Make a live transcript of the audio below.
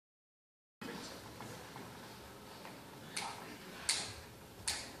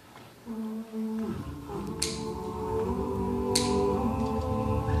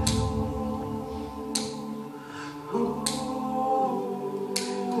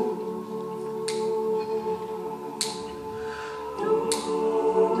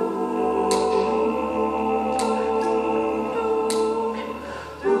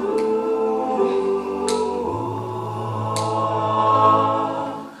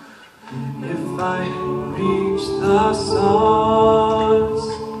I reach the stars,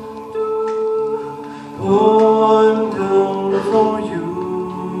 pour down for you,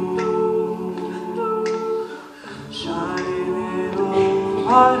 shine it on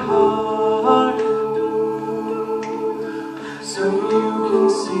my heart, so you can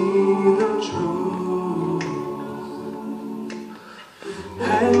see the truth.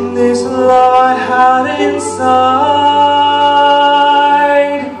 And this love I had inside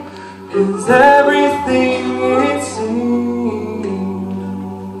is everything it seems,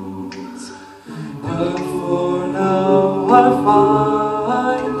 but for now I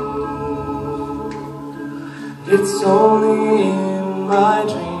find it's only in my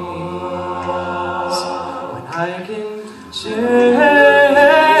dreams when I can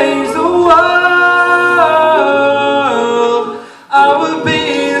change the world. I will be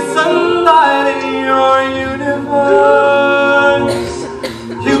the sunlight in your universe.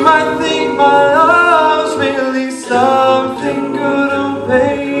 You might think my love's really something good, oh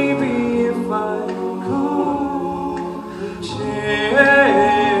baby, if I could change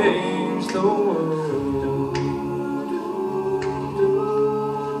the world.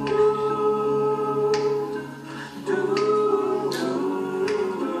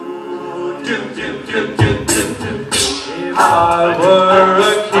 If I were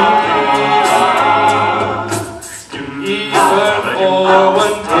a king, even for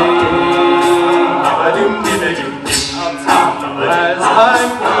one day, as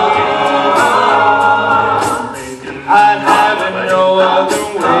I'm king, I'd have it no other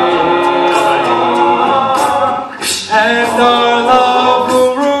way, and our love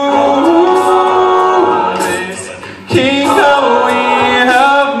will rule this kingdom we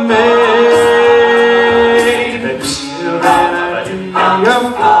have made.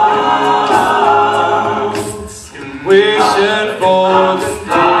 And wishing for the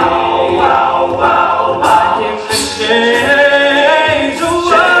day I can change the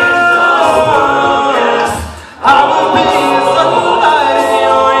world. I will be the sunlight in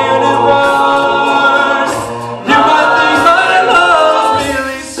your universe. You might think my love's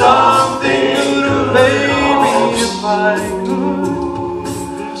really something good, baby, if I could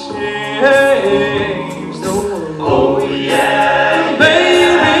change the world. Oh yeah,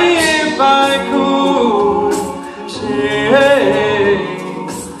 baby, if I could change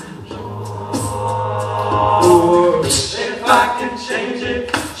the world. If I can change it,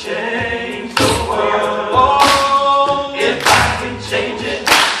 change the world. If I can change it,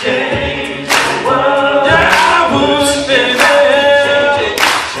 change the world. Yeah, I would, baby.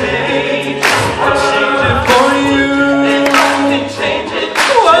 Change the world. Change it for you. If I can change it,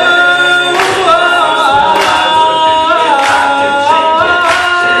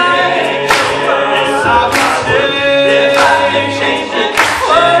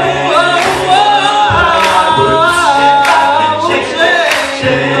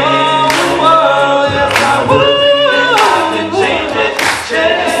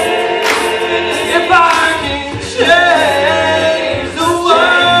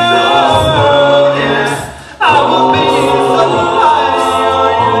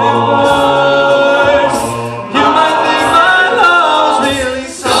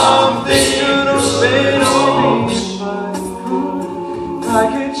 I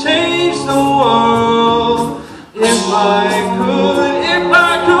could change the world if I could, if I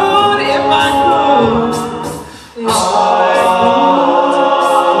could, if I could, if I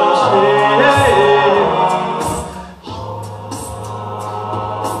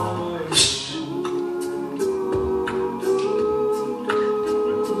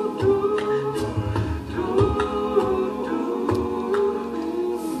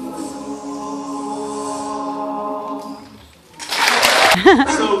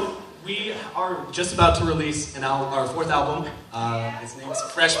So we are just about to release our fourth album. Its name is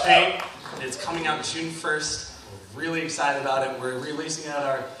Fresh Paint. It's coming out June 1st. We're really excited about it. We're releasing it at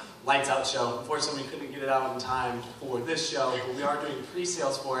our Lights Out show. Unfortunately, we couldn't get it out in time for this show, but we are doing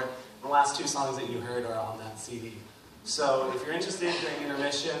pre-sales for it. The last two songs that you heard are on that CD. So if you're interested during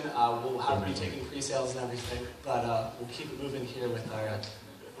intermission, we'll have to be taking pre-sales and everything, but we'll keep it moving here with our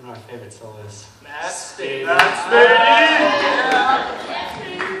one of our favorite soloists, Matt Spady.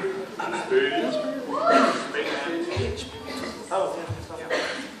 Oh, yeah.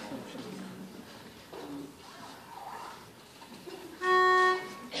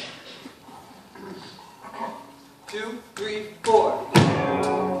 2, 3, 4.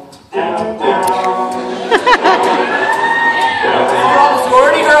 All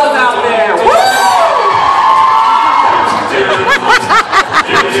sorority girls out there. Woo!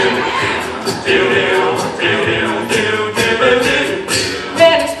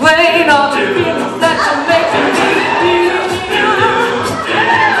 Then explain all the feelings.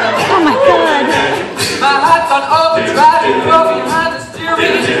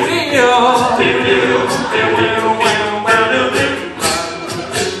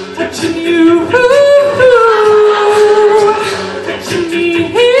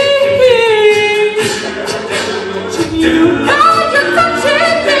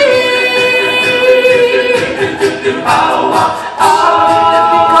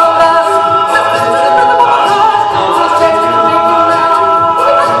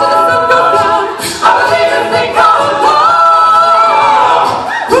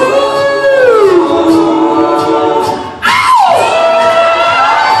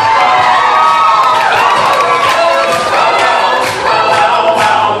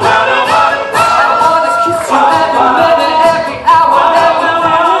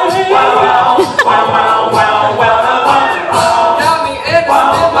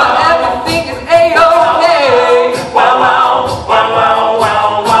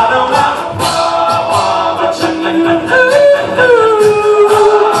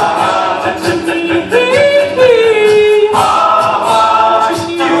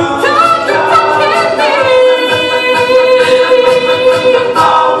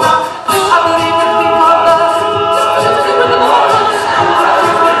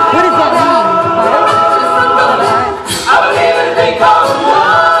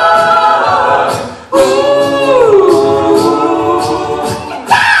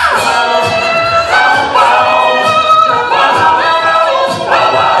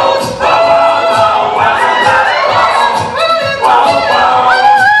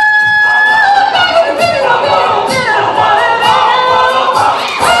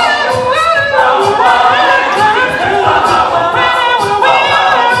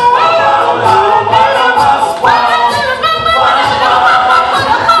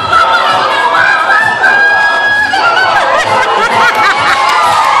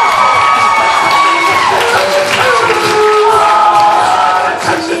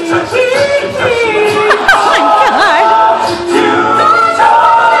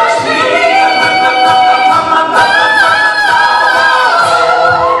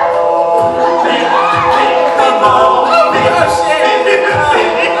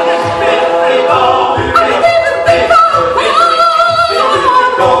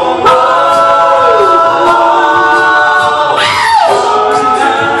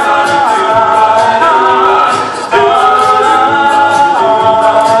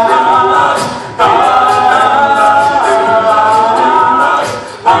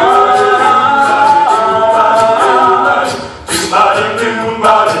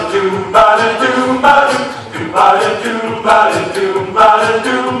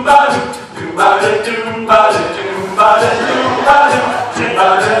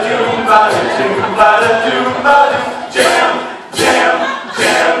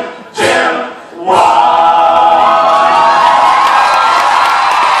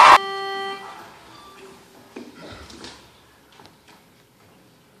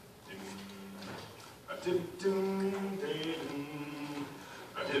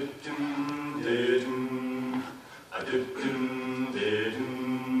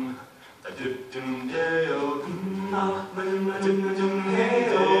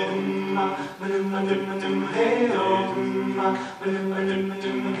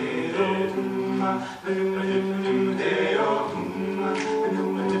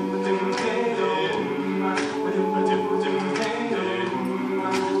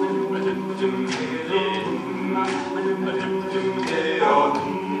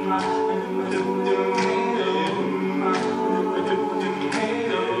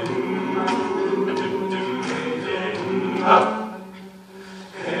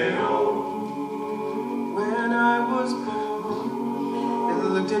 When I was born, they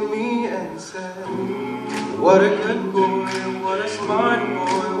looked at me and said, what a good boy, what a smart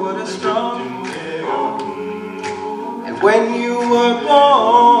boy, what a strong boy. And when you were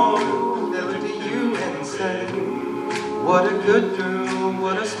born, they looked at you and said, what a good girl,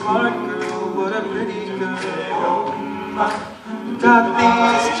 what a smart girl, what a pretty girl. Got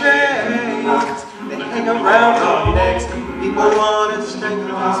these chains, they hang around our necks, people want to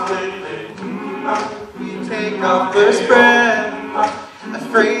strangle us with. We take our first breath,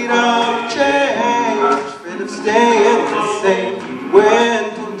 afraid of change, afraid of staying the same. When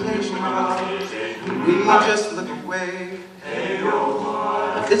temptation comes, we just look away.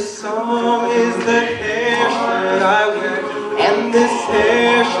 This song is the hair shirt I wear, and this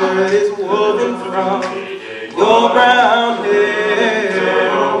hair shirt is woven from your brown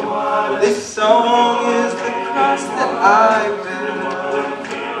hair. This song is the cross that I bear.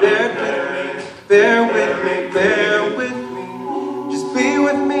 Bear with me, bear with me. Just be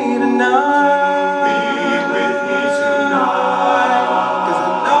with me tonight. Be with me tonight. 'Cause I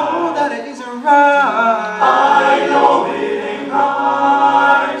know that it isn't right. I know it ain't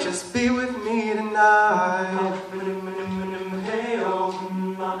right. Just be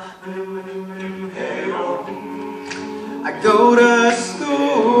go to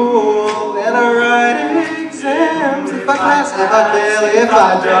school and I write exams. If I pass, if I fail, if I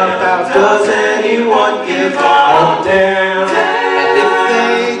drop out, does anyone give a damn? And if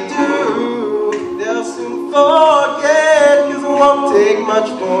they do, they'll soon forget, 'cause it won't take much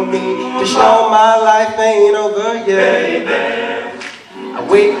for me to show my life ain't over yet. I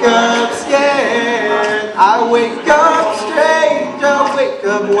wake up scared, I wake up strange, I wake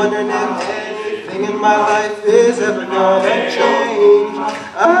up wondering if anything in my life is ever gonna change.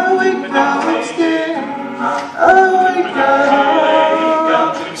 I wake up scared, I wake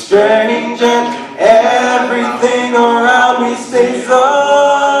up strange, and everything around me stays the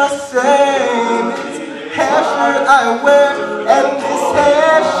same. It's hair shirt I wear, and this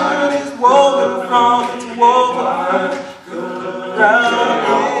hair shirt is woven from, it's woven from ground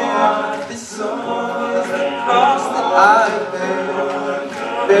here. This song is the cross that I bear.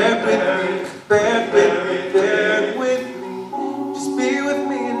 Bear with me, bear with me, bear with me. Just be with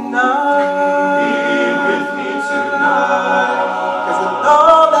me tonight. Be with me tonight. 'Cause I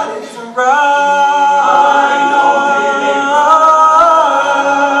know that it's right. I know it's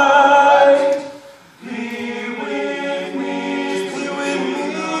right. Be with me. Just be with me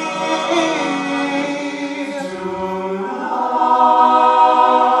tonight.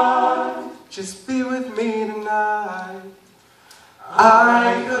 Just be with me tonight. I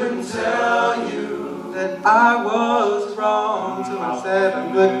couldn't tell you that I was wrong till I said I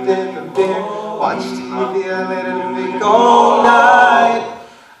looked in the mirror, watched TV, I let it think all night.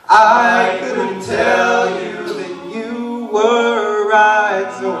 I couldn't tell you that you were right,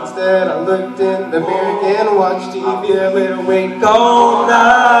 so instead I looked in the mirror again, watched TV, I let it wake all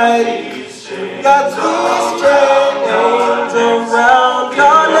night. Got these chains around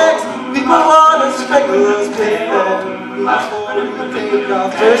our necks, people wanna strangle us with them before we take our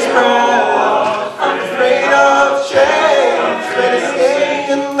first breath. I'm afraid of change, but it's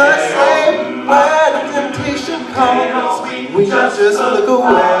staying the same. When temptation comes, we just look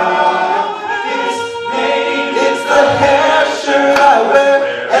away. It's the hair shirt I wear,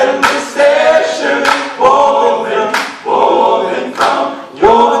 and this hair shirt is woven from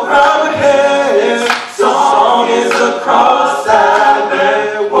her hair. Song is a cross I bear.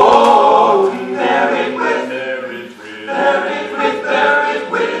 Whoa, bear it with me.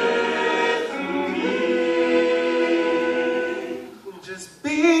 Just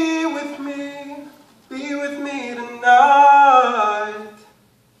be with me tonight.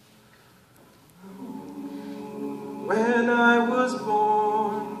 When I was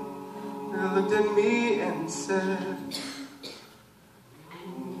born, they looked at me and said,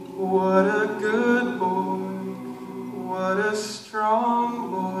 what a good boy, what a strong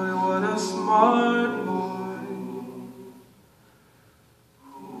boy, what a smart boy.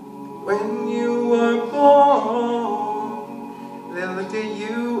 When you were born, they looked at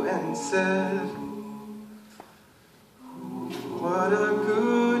you and said, what a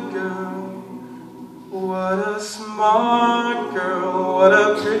good girl, what a smart girl, what a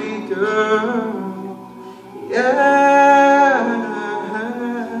pretty girl. Yeah.